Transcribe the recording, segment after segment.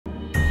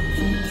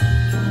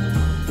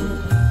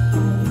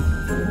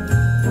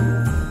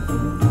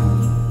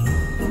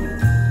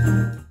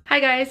Hi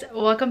guys,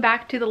 welcome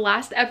back to the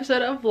last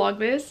episode of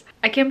Vlogmas.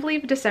 I can't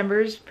believe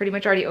December's pretty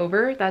much already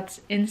over.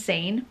 That's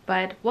insane,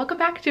 but welcome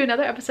back to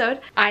another episode.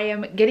 I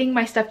am getting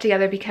my stuff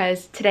together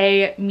because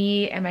today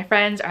me and my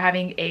friends are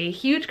having a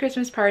huge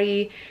Christmas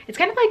party. It's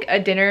kind of like a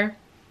dinner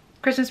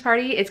Christmas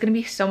party. It's gonna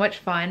be so much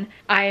fun.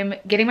 I'm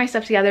getting my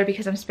stuff together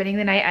because I'm spending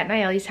the night at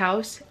Nayeli's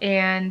house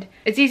and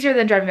it's easier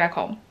than driving back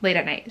home late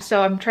at night.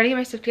 So I'm trying to get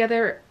my stuff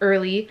together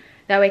early.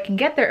 That way I can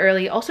get there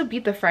early. Also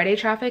beat the Friday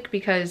traffic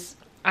because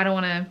I don't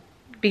wanna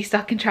be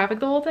stuck in traffic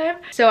the whole time.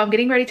 So I'm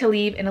getting ready to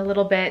leave in a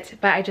little bit,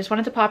 but I just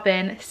wanted to pop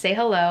in, say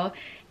hello,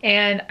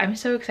 and I'm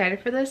so excited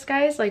for this,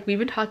 guys. Like, we've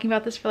been talking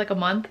about this for like a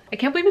month. I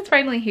can't believe it's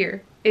finally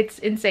here. It's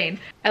insane.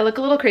 I look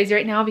a little crazy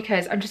right now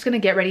because I'm just gonna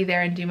get ready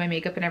there and do my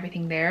makeup and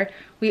everything there.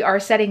 We are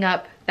setting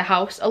up the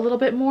house a little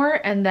bit more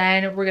and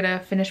then we're gonna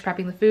finish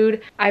prepping the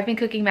food. I've been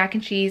cooking mac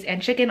and cheese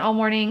and chicken all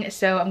morning,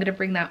 so I'm gonna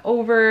bring that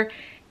over.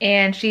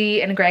 And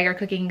she and Greg are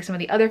cooking some of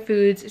the other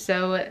foods,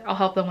 so I'll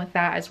help them with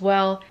that as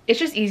well. It's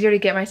just easier to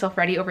get myself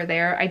ready over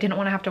there. I didn't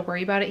want to have to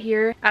worry about it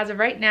here. As of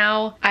right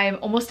now, I'm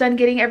almost done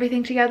getting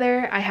everything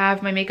together. I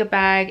have my makeup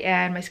bag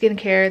and my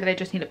skincare that I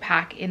just need to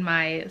pack in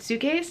my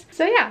suitcase.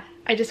 So yeah,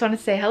 I just want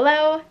to say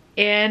hello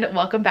and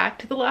welcome back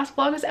to the last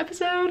Vlogmas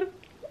episode.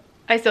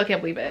 I still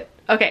can't believe it.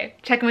 Okay,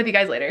 check in with you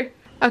guys later.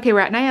 Okay,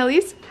 we're at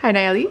Nayeli's. Hi,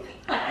 Nayeli.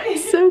 Hi.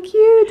 So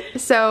cute.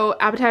 So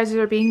appetizers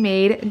are being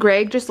made.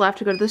 Greg just left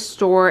to go to the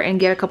store and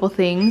get a couple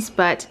things,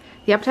 but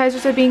the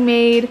appetizers are being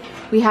made.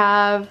 We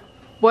have,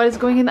 what is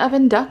going in the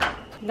oven? Duck?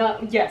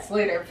 Yes,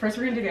 later. First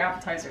we're gonna do the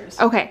appetizers.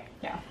 Okay.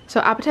 Yeah.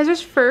 So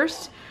appetizers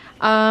first.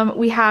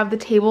 We have the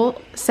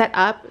table set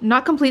up.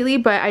 Not completely,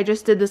 but I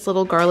just did this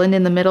little garland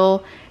in the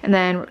middle, and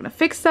then we're gonna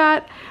fix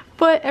that.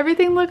 But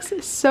everything looks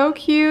so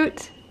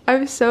cute.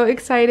 I'm so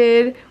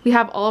excited. We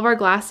have all of our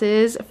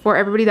glasses for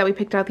everybody that we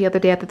picked out the other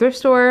day at the thrift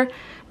store.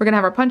 We're gonna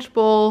have our punch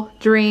bowl,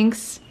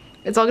 drinks.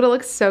 It's all gonna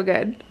look so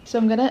good. So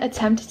I'm gonna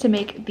attempt to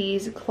make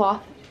these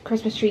cloth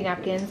Christmas tree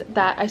napkins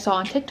that I saw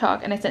on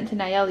TikTok and I sent to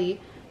Nayeli.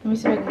 Let me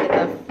see if I can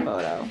get the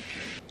photo.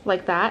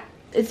 Like that.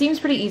 It seems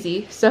pretty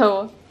easy,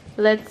 so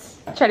let's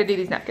try to do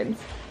these napkins.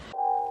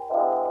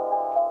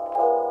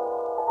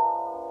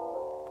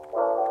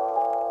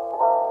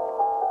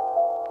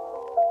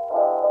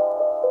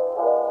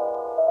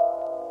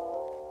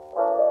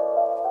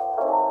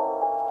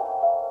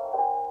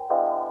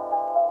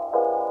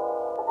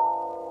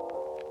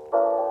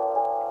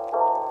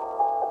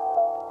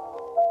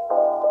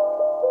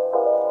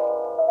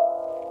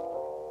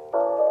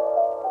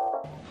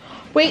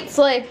 Wait,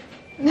 Slay.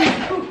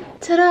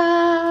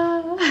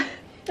 Ta-da!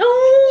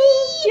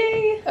 Oh,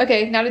 yay!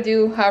 Okay, now to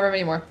do however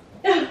many more.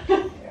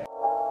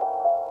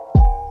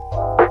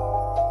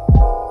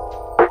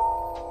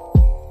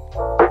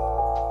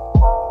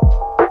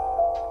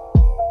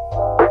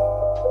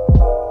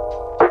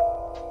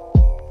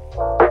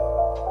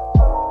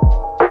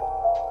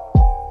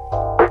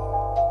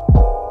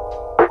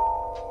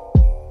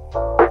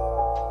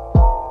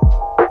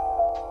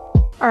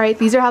 Alright,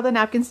 these are how the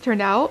napkins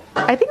turned out.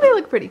 I think they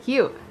look pretty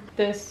cute.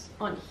 This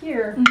on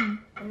here,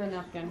 and the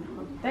napkin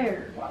on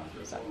there.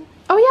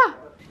 Oh yeah,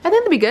 I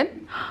think that'd be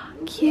good.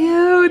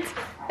 Cute.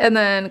 And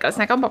then got a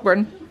snack on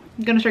popcorn.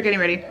 I'm gonna start getting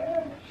ready.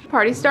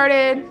 Party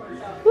started.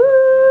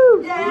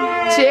 Woo!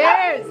 Yay!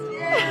 Cheers!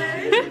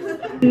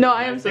 Cheers! No,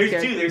 I am so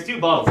scared. There's two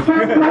balls. I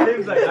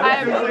am so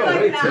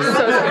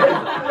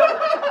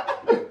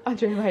scared. I'll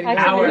drink my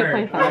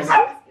Hour.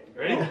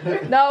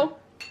 Ready? No.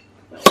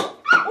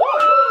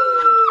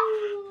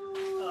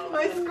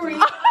 My screen.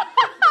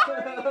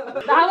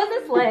 How was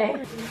this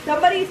lay?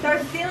 Somebody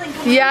start stealing.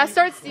 Yeah,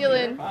 start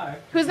stealing.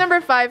 Who's number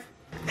 5?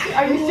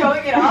 Are you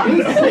showing it off?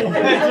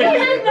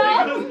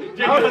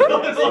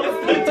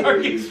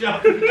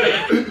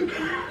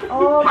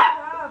 Oh,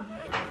 crap.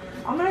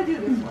 I'm gonna do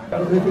this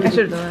one. I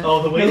should have done that.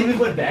 Oh, the way they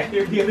put back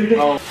there the other day.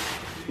 Oh,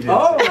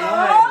 Oh,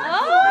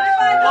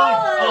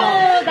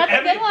 that's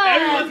a good one.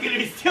 Everyone's gonna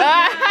be stealing.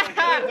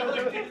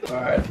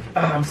 Alright,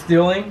 I'm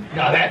stealing.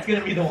 No, that's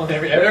gonna be the one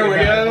There we go.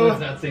 Everyone's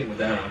not seeing with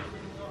that one.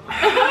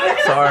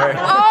 Sorry.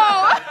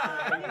 Oh!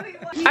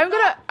 I'm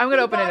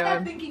gonna open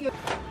it.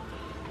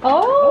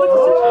 Oh!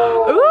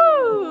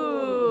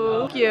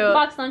 Ooh! Cute.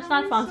 Box lunch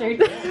not sponsored.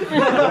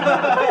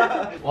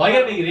 Well, I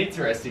gotta make it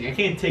interesting. I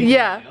can't take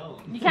Yeah. my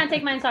own. You can't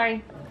take mine,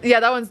 sorry. Yeah,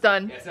 that one's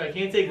done. Yeah, so I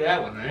can't take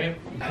that one, right?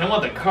 I don't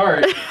want the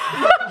card. No,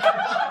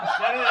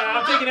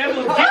 I'm taking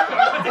Evelyn's gift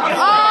card.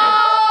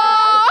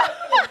 Oh!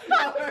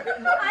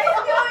 I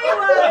knew you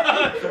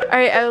would.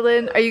 Alright,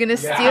 Evelyn, are you gonna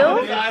steal?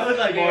 I would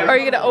like, Or are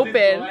you gonna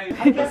open?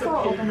 I guess I'll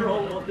open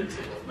it.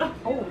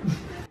 Oh.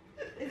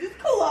 Is this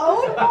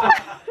cologne?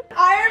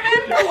 Iron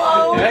Man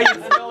cologne? Yeah, you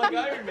smell like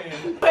Iron Man.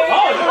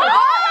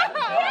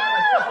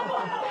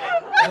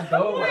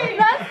 Wait,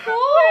 that's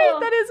cool. Wait,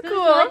 that is Does it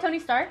cool. smell like Tony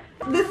Stark?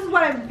 This is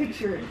what I'm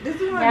picturing. This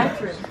is what Yeah. I'm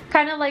picturing.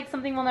 Kind of like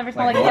something we'll never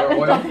smell like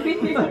Like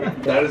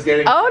again. That is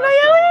getting Oh,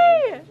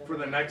 Nayeli! for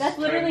the next That's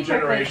literally 10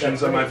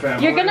 generations of my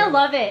family. You're gonna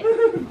love it.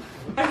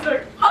 I'm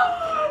like,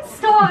 oh,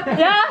 stop.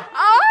 Yeah.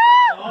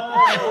 Oh!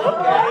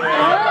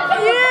 Oh,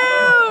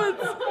 Cute!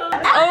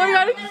 Oh my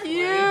god,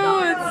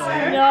 cute!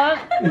 No. on.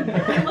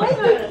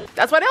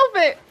 That's my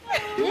outfit.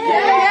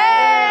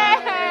 Yay!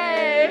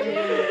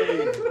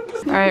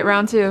 All right,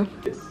 round 2.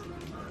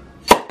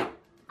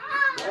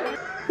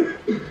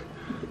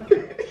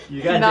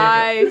 You got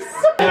Nice.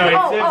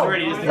 No, it's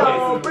ready just in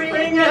case.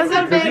 Bring That's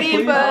a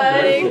biggie,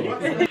 buddy.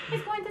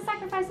 He's going to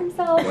sacrifice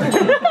himself.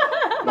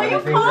 But you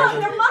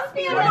can't. There must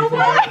be another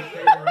way.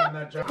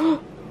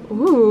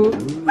 Ooh.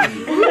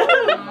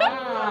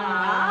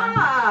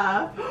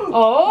 Ah.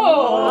 Oh.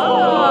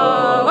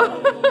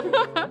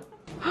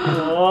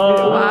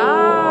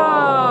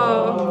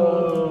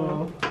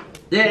 Wow.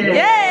 Yay!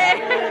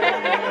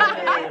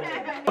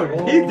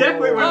 He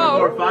definitely went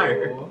Oh. with more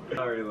fire.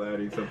 Sorry,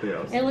 laddie, something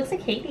else. It looks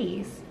like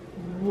Katie's.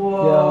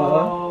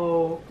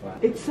 Whoa.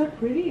 It's so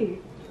pretty.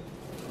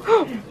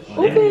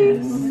 Okay.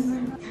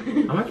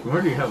 How much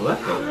more do you have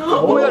left?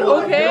 Oh my god,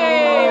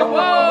 okay.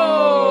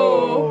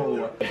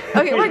 Whoa.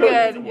 Okay, we're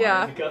good.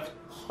 Yeah.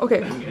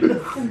 Okay. Woo!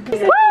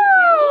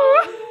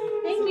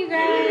 Thank you,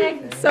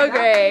 Greg. So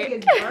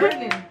great.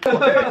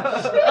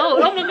 Oh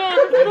my god.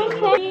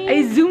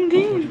 I zoomed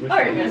in.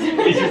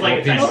 It's just like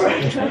a piece.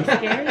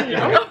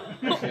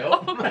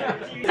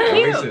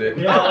 Wasted it.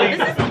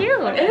 This is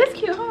cute. It is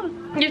cute, huh?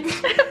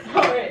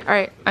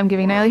 Alright, I'm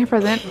giving Natalie her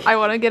present. I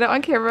want to get it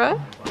on camera.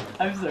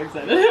 I'm so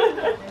excited.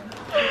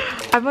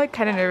 I'm like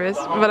kind of nervous,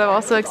 but I'm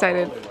also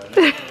excited.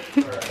 I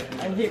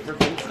hate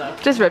ripping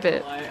stuff. Just rip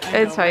it.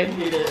 It's I fine.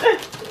 hate it.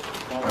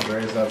 My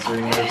brain's not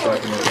sitting here, so I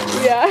can look on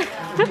it. Yeah.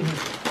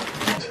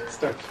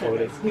 Start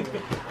floating.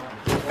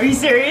 Are you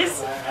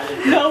serious?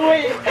 No,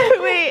 wait.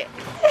 Wait.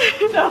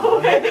 No,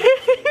 wait.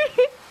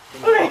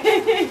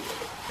 Wait.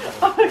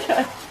 Oh my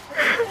god.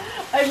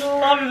 I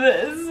love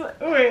this.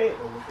 Wait.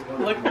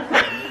 Look.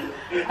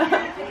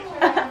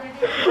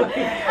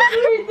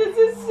 Wait, this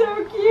is so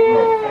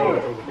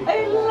cute. I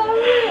love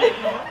it.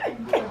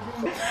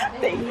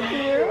 Thank you.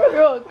 You're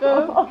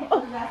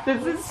welcome.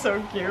 This is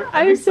so cute.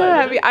 I'm so excited.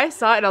 happy. I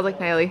saw it and I was like,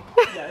 Natalie,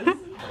 Yes.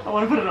 I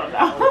want to put it on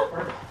now.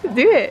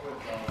 do it.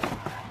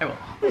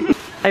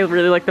 I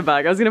really like the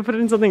bag. I was gonna put it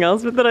in something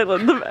else, but then I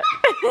love the bag.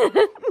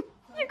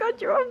 You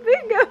got your own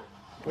bingo.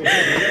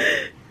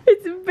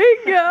 It's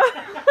bingo.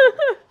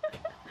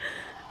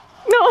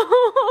 No.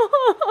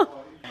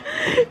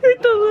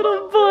 With the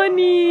little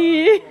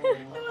bunny.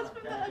 That was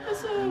from the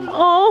episode.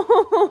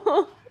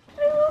 Oh.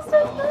 It was so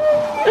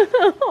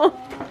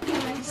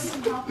nice.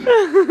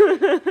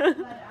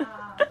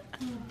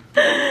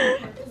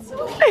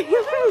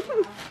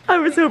 I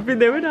was hoping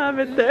they would have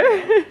it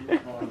there.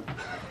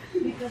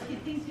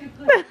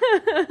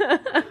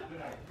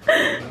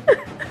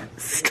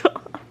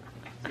 Stop.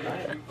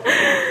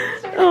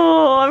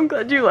 Oh, I'm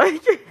glad you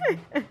like it.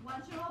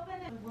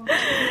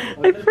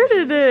 I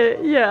printed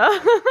it, yeah.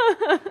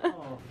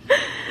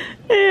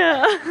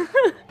 Yeah.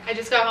 I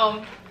just got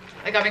home.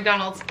 I got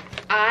McDonald's.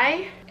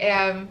 I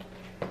am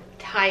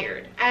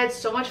tired. I had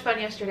so much fun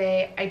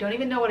yesterday. I don't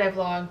even know what I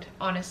vlogged,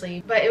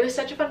 honestly, but it was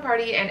such a fun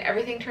party and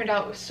everything turned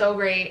out so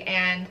great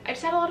and I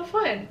just had a lot of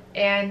fun.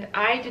 And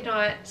I did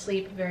not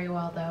sleep very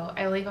well though.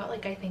 I only got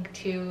like, I think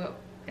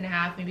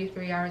 2.5, maybe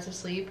 3 hours of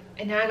sleep.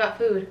 And now I got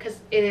food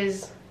because it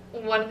is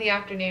 1 in the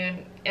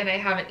afternoon and I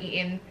haven't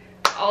eaten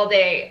all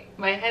day.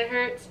 My head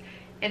hurts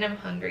and I'm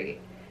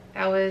hungry.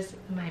 That was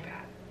my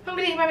bad. I'm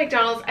gonna eat my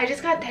McDonald's. I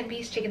just got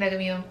 10-piece chicken nugget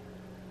meal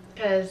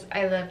because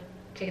I love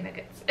chicken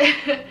nuggets.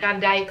 Got a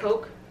Diet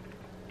Coke.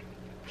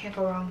 Can't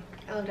go wrong.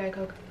 I love Diet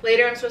Coke.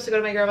 Later I'm supposed to go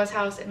to my grandma's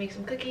house and make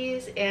some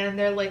cookies and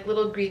they're like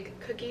little Greek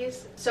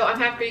cookies. So I'm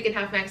half Greek and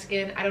half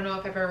Mexican. I don't know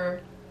if I've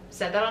ever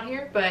said that on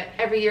here, but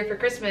every year for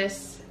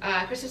Christmas,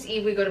 Christmas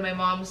Eve we go to my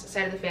mom's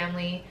side of the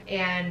family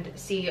and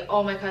see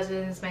all my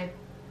cousins, my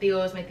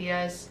tios, my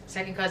tias,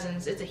 second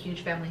cousins. It's a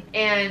huge family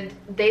and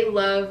they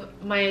love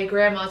my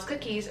grandma's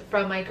cookies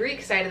from my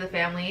Greek side of the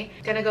family.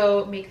 Gonna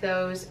go make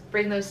those,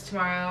 bring those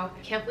tomorrow.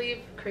 Can't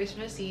believe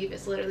Christmas Eve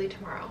is literally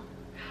tomorrow.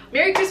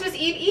 Merry Christmas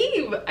Eve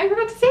Eve! I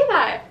forgot to say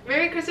that.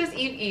 Merry Christmas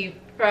Eve Eve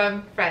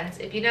from friends.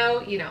 If you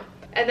know, you know.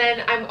 And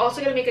then I'm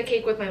also gonna make a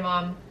cake with my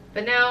mom.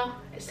 But now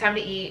it's time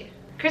to eat.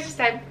 Christmas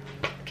time.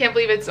 Can't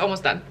believe it's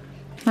almost done.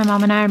 My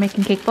mom and I are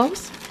making cake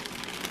bowls.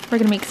 We're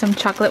gonna make some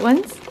chocolate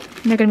ones.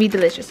 And they're gonna be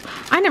delicious.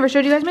 I never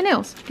showed you guys my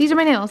nails. These are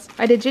my nails.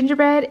 I did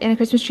gingerbread and a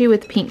Christmas tree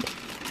with pink.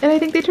 And I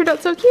think they turned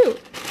out so cute.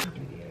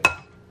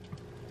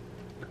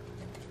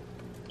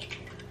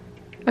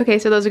 Okay,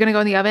 so those are gonna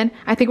go in the oven.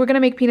 I think we're gonna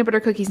make peanut butter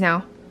cookies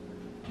now.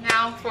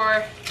 Now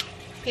for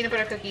peanut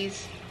butter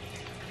cookies.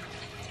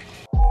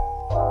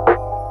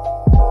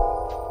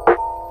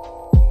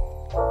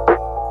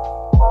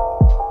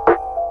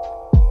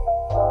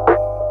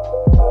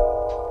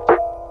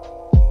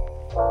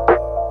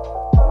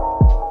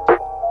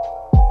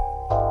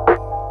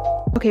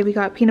 Okay, we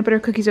got peanut butter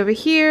cookies over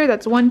here.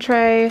 That's one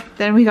tray.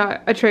 Then we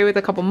got a tray with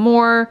a couple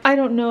more. I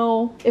don't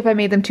know if I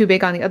made them too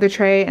big on the other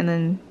tray and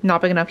then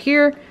not big enough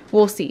here.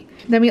 We'll see.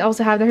 Then we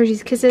also have the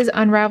Hershey's Kisses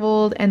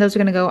unraveled and those are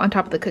gonna go on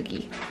top of the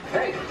cookie.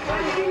 Hey,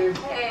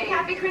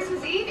 happy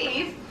Christmas Eve,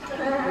 Eve.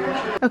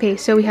 Okay,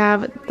 so we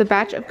have the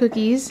batch of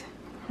cookies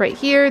right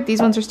here.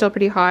 These ones are still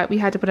pretty hot. We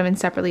had to put them in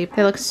separately.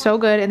 They look so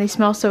good and they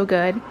smell so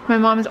good. My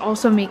mom is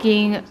also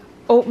making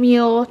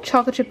oatmeal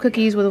chocolate chip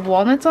cookies with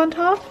walnuts on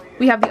top.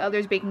 We have the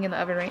others baking in the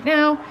oven right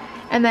now.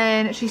 And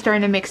then she's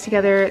starting to mix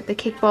together the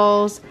cake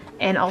balls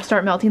and I'll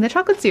start melting the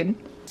chocolate soon.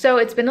 So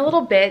it's been a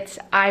little bit.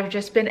 I've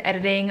just been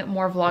editing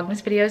more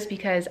Vlogmas videos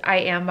because I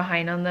am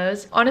behind on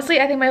those. Honestly,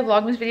 I think my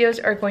Vlogmas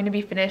videos are going to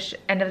be finished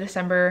end of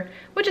December,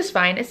 which is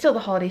fine. It's still the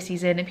holiday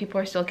season and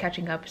people are still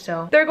catching up.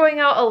 So they're going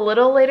out a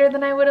little later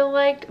than I would have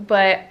liked,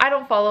 but I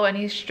don't follow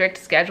any strict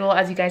schedule,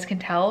 as you guys can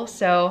tell.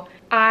 So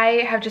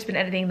I have just been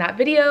editing that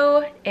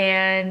video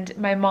and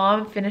my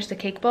mom finished the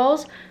cake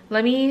balls.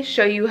 Let me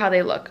show you how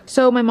they look.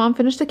 So my mom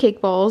finished the cake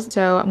balls.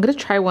 So I'm gonna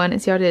try one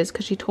and see how it is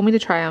because she told me to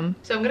try them.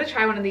 So I'm gonna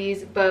try one of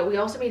these, but we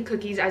also made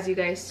cookies, as you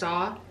guys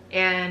saw,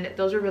 and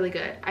those were really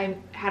good. I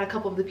had a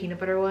couple of the peanut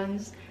butter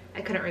ones.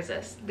 I couldn't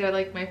resist. They're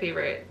like my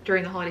favorite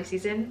during the holiday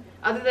season.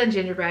 Other than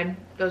gingerbread,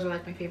 those are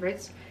like my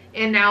favorites.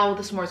 And now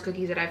the s'mores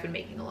cookies that I've been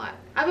making a lot.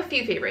 I have a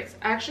few favorites.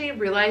 I actually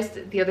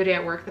realized the other day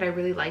at work that I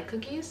really like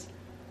cookies.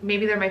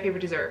 Maybe they're my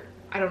favorite dessert.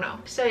 I don't know.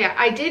 So yeah,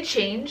 I did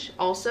change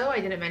also. I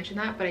didn't mention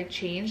that, but I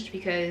changed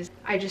because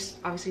I just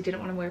obviously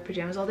didn't want to wear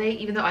pajamas all day,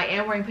 even though I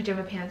am wearing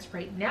pajama pants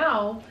right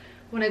now.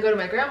 When I go to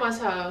my grandma's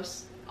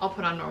house, I'll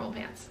put on normal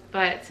pants.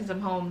 But since I'm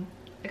home,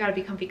 I gotta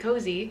be comfy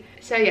cozy.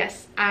 So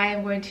yes,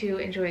 I'm going to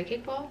enjoy a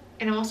cake ball.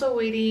 And I'm also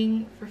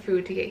waiting for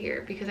food to get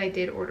here because I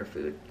did order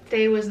food.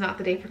 Today was not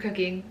the day for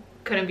cooking.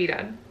 Couldn't be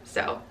done.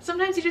 So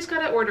sometimes you just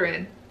gotta order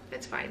in.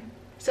 It's fine.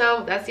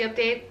 So that's the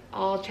update.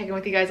 I'll check in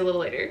with you guys a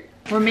little later.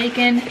 We're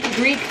making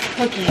Greek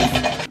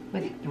cookies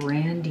with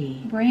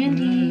brandy.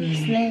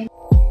 Brandy, slay.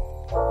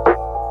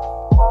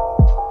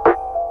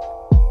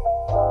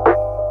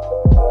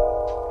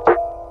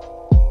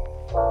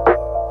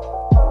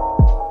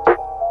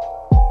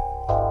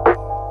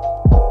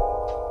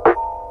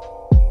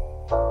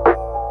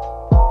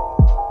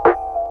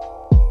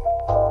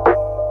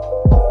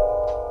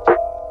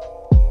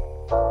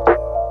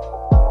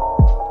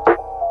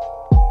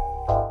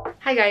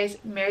 Hi guys,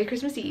 Merry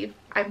Christmas Eve.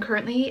 I'm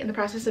currently in the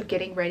process of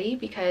getting ready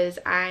because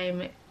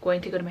I'm going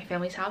to go to my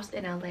family's house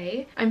in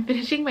LA. I'm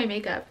finishing my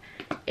makeup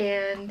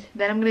and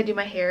then I'm gonna do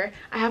my hair.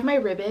 I have my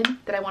ribbon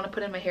that I want to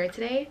put in my hair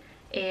today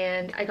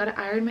and I gotta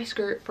iron my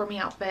skirt for my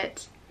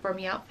outfit. I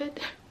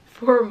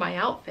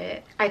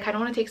kind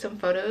of want to take some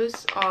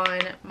photos on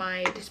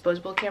my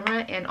disposable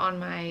camera and on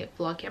my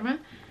vlog camera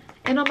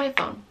and on my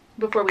phone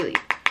before we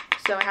leave.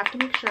 So I have to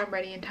make sure I'm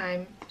ready in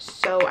time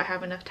so I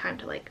have enough time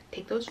to like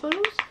take those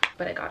photos.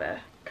 But I gotta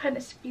kind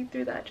of speed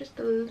through that just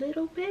a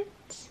little bit.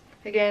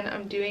 Again,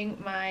 I'm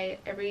doing my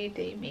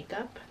everyday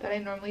makeup that I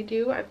normally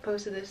do. I've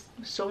posted this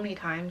so many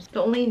times.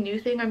 The only new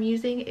thing I'm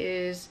using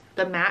is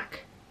the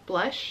MAC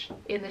blush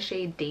in the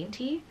shade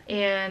Dainty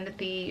and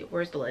the,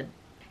 where's the lid?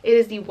 It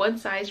is the One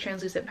Size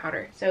translucent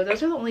powder. So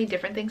those are the only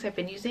different things I've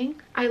been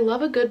using. I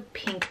love a good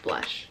pink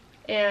blush.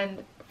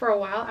 And for a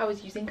while I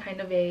was using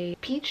kind of a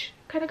peach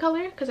kind of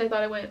color because I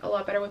thought it went a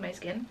lot better with my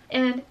skin,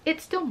 and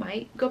it still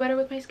might go better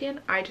with my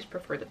skin. I just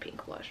prefer the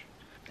pink blush.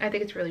 I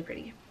think it's really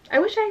pretty. I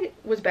wish I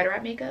was better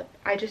at makeup.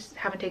 I just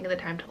haven't taken the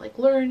time to like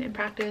learn and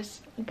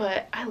practice,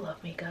 but I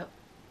love makeup.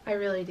 I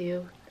really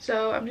do.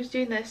 So I'm just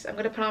doing this. I'm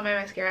gonna put on my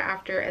mascara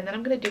after and then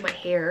I'm gonna do my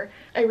hair.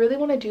 I really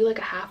want to do like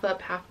a half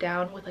up half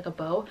down with like a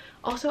bow.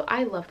 Also,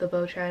 I love the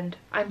bow trend.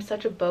 I'm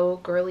such a bow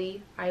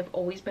girly. I've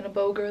always been a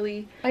bow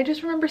girly. I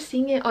just remember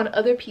seeing it on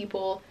other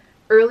people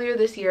earlier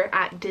this year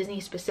at Disney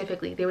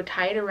specifically. They would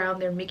tie it around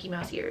their Mickey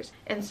Mouse ears.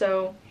 And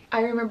so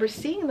I remember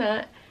seeing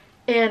that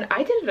and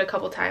I did it a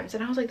couple times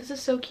and I was like, this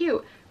is so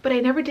cute. But I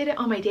never did it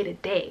on my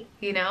day-to-day,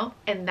 you know?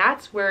 And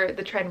that's where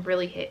the trend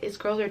really hit, is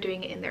girls are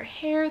doing it in their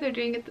hair. They're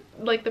doing it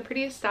like the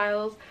prettiest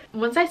styles.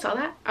 Once I saw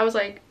that, I was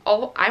like,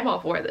 oh, I'm all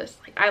for this.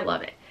 Like, I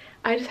love it.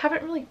 I just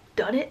haven't really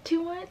done it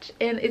too much.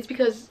 And it's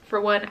because, for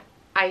one,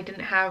 I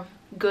didn't have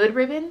good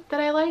ribbon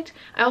that I liked.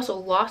 I also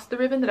lost the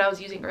ribbon that I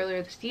was using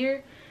earlier this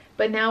year.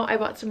 But now I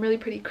bought some really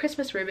pretty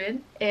Christmas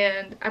ribbon.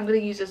 And I'm going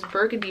to use this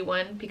burgundy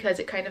one because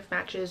it kind of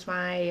matches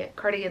my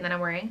cardigan that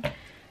I'm wearing.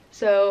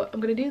 So I'm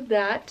going to do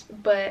that.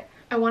 But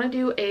I want to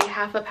do a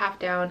half up half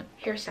down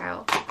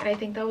hairstyle and I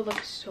think that would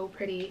look so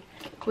pretty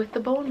with the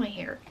bow in my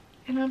hair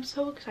and I'm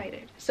so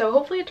excited. So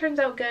hopefully it turns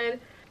out good.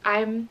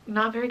 I'm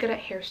not very good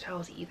at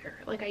hairstyles either.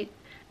 Like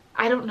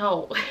I don't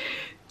know.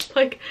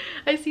 Like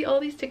I see all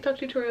these TikTok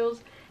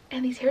tutorials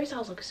and these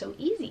hairstyles look so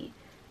easy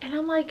and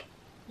I'm like,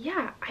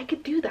 yeah, I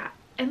could do that.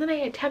 And then I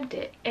attempt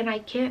it and I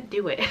can't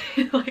do it.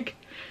 Like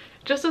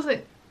just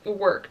doesn't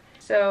work.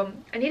 So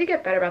I need to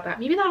get better about that.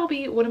 Maybe that'll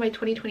be one of my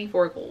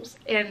 2024 goals.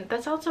 And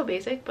that sounds so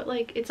basic, but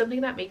like it's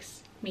something that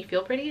makes me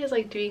feel pretty, is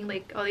like doing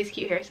like all these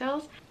cute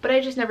hairstyles, but I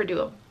just never do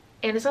them.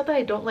 And it's not that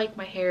I don't like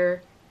my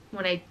hair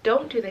when I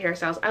don't do the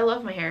hairstyles. I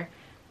love my hair,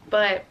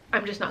 but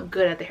I'm just not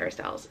good at the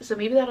hairstyles. So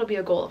maybe that'll be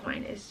a goal of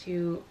mine, is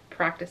to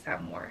practice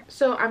that more.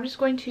 So I'm just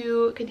going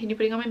to continue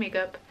putting on my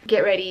makeup,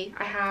 get ready.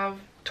 I have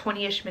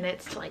 20-ish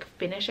minutes to like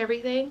finish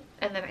everything,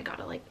 and then I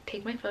gotta like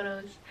take my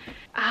photos.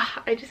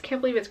 I just can't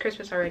believe it's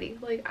Christmas already.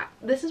 Like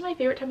this is my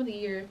favorite time of the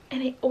year,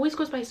 and it always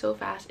goes by so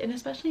fast, and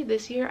especially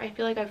this year I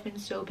feel like I've been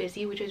so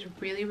busy, which is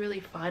really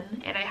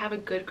fun, and I have a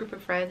good group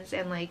of friends,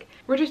 and like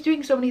we're just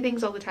doing so many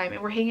things all the time,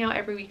 and we're hanging out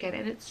every weekend,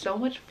 and it's so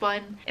much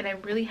fun, and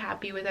I'm really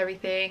happy with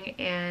everything.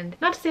 And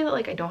not to say that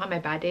like I don't have my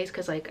bad days,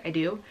 because like I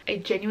do. I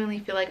genuinely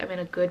feel like I'm in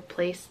a good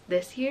place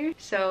this year,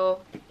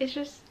 so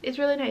it's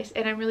really nice,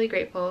 and I'm really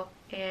grateful,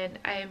 and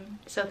I'm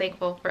so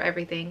thankful for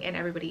everything and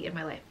everybody in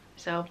my life.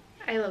 So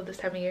I love this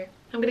time of year.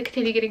 I'm gonna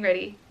continue getting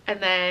ready, and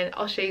then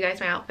I'll show you guys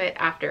my outfit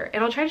after,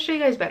 and I'll try to show you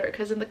guys better,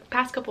 because in the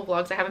past couple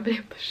vlogs I haven't been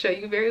able to show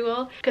you very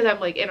well because I'm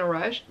like in a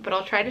rush, but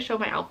I'll try to show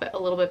my outfit a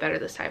little bit better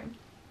this time.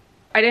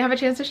 I didn't have a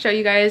chance to show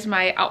you guys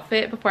my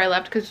outfit before I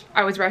left because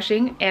I was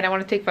rushing and I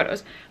want to take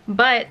photos,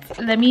 but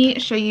let me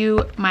show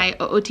you my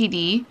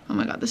OOTD. Oh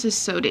my god, this is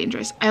so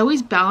dangerous. I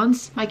always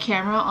balance my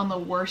camera on the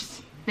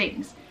worst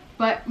things.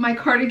 But my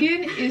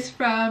cardigan is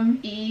from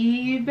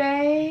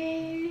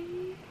eBay,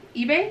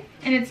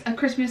 and it's a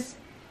Christmas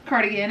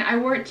cardigan. I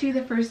wore it to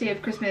the first day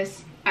of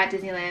Christmas at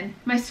Disneyland.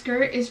 My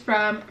skirt is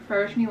from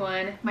Forever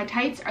 21. My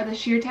tights are the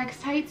sheer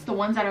text tights, the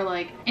ones that are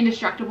like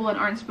indestructible and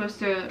aren't supposed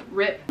to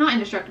rip. Not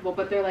indestructible,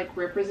 but they're like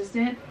rip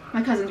resistant.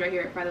 My cousin's right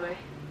here, by the way.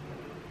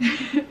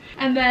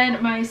 And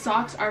then my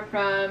socks are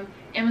from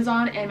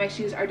Amazon, and my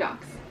shoes are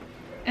Docs.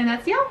 And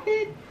that's the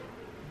outfit.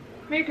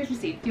 Merry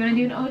Christmas Eve. Do you want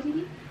to do an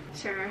OOTD?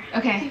 Sure.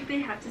 Okay. I think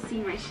they have to see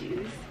my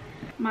shoes.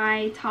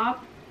 My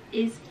top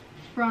is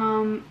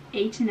from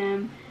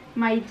H&M.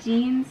 My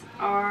jeans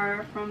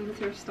are from the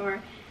thrift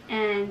store.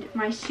 And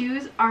my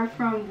shoes are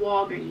from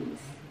Walgreens.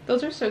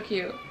 Those are so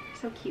cute.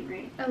 So cute,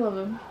 right? I love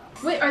them.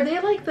 Wait, are they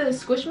like the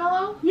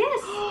Squishmallow?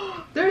 Yes.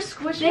 They're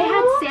Squishmallows? They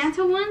had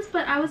Santa ones,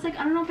 but I was like,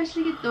 I don't know if I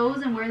should get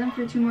those and wear them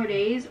for 2 more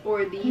days,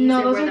 or these and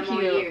those wear are them all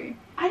cute. year.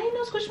 I didn't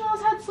know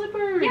Squishmallows had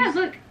slippers. Yeah,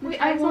 look. Wait,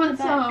 I want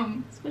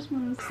some.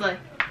 Squishmallows. Slay.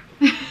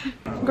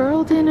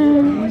 Girl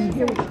dinner.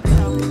 Here we go.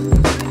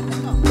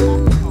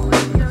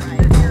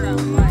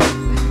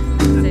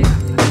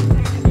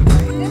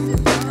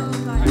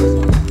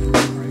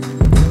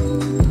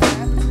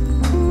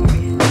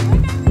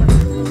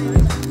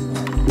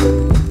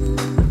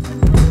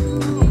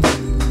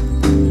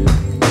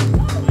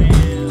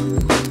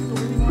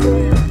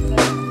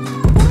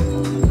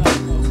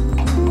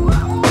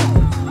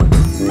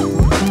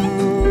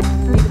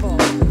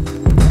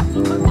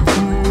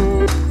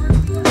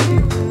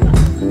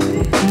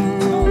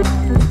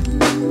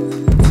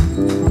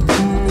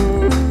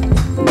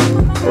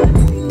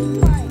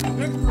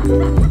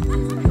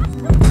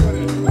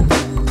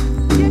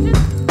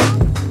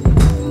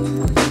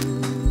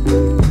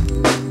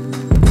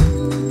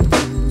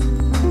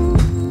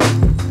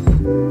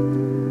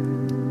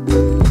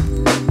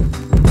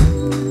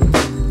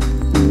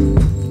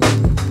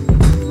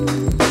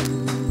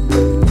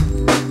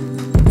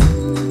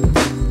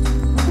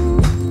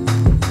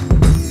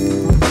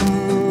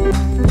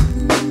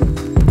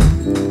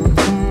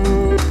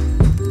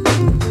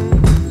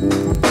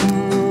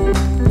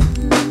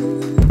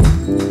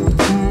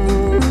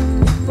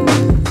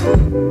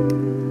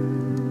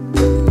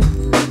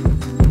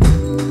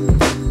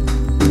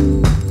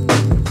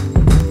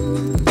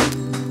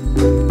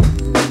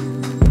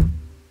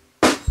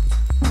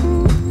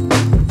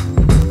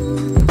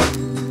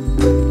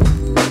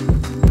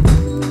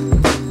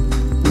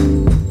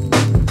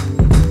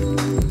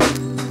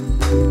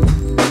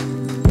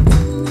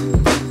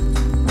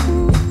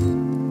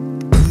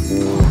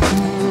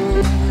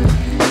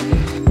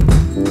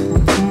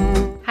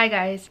 Hi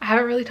guys, I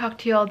haven't really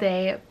talked to you all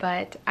day,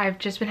 but I've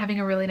just been having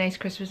a really nice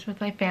Christmas with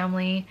my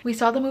family. We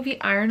saw the movie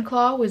Iron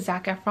Claw with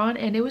Zac Efron,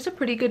 and it was a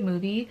pretty good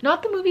movie.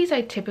 Not the movies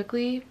I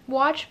typically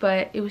watch,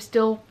 but it was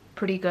still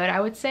pretty good, I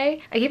would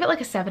say. I gave it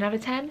like a 7 out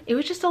of 10. It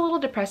was just a little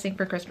depressing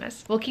for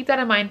Christmas. We'll keep that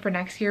in mind for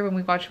next year when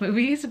we watch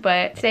movies,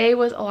 but today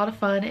was a lot of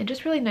fun and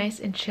just really nice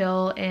and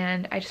chill,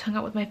 and I just hung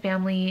out with my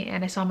family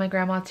and I saw my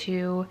grandma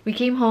too. We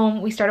came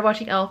home, we started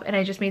watching Elf, and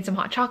I just made some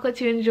hot chocolate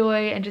to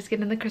enjoy and just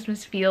get in the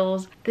Christmas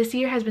feels. This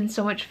year has been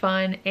so much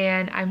fun,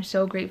 and I'm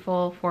so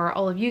grateful for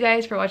all of you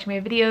guys for watching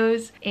my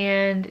videos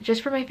and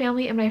just for my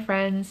family and my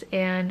friends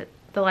and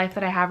the life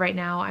that I have right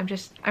now.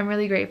 I'm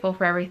really grateful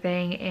for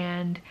everything,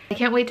 and I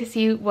can't wait to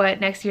see what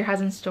next year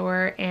has in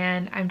store,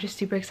 and I'm just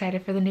super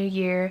excited for the new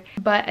year.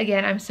 But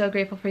again, I'm so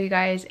grateful for you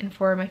guys and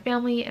for my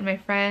family and my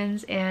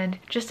friends, and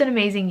just an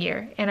amazing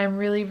year. And I'm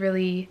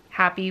really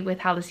happy with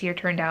how this year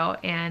turned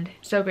out, and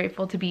so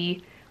grateful to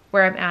be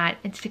where I'm at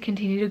and to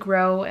continue to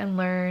grow and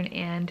learn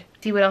and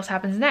see what else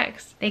happens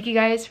next. Thank you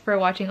guys for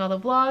watching all the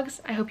vlogs.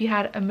 I hope you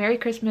had a Merry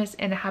Christmas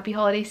and a happy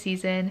holiday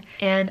season,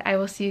 and I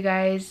will see you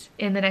guys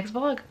in the next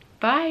vlog.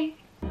 Bye!